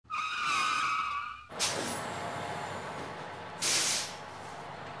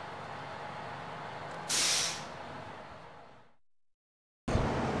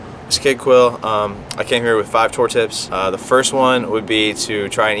kid Quill. I came here with 5 tour tips. The first one would be to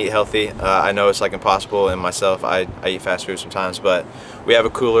try and eat healthy. I know it's like impossible, and myself, I eat fast food sometimes, but we have a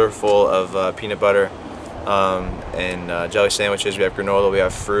cooler full of peanut butter and jelly sandwiches. We have granola, we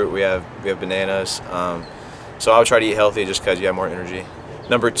have fruit, we have bananas. So I would try to eat healthy just because you have more energy.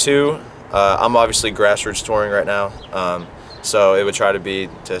 Number 2, I'm obviously grassroots touring right now. So it would try to be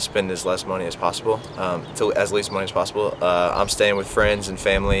to spend as less money as possible, as least money as possible. I'm staying with friends and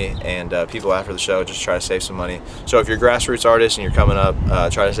family and people after the show, just try to save some money. So if you're a grassroots artist and you're coming up,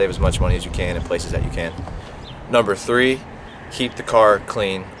 try to save as much money as you can in places that you can. Number 3, keep the car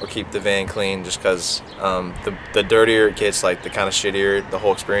clean or keep the van clean, just because the dirtier it gets, like the kind of shittier the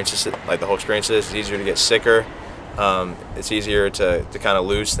whole experience is, it's easier to get sicker. It's easier to kind of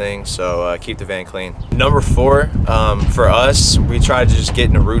lose things, so keep the van clean. Number 4, for us, we try to just get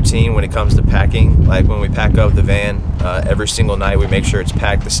in a routine when it comes to packing. Like when we pack up the van, every single night we make sure it's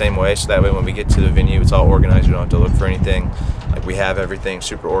packed the same way, so that way when we get to the venue it's all organized, we don't have to look for anything. Like we have everything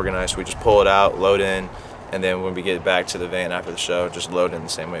super organized, we just pull it out, load in, and then when we get back to the van after the show, just load in the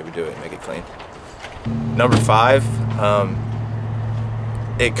same way we do it and make it clean. Number 5,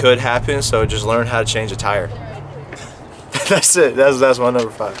 it could happen, so just learn how to change a tire. That's it. That's my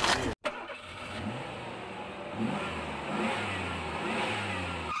number 5.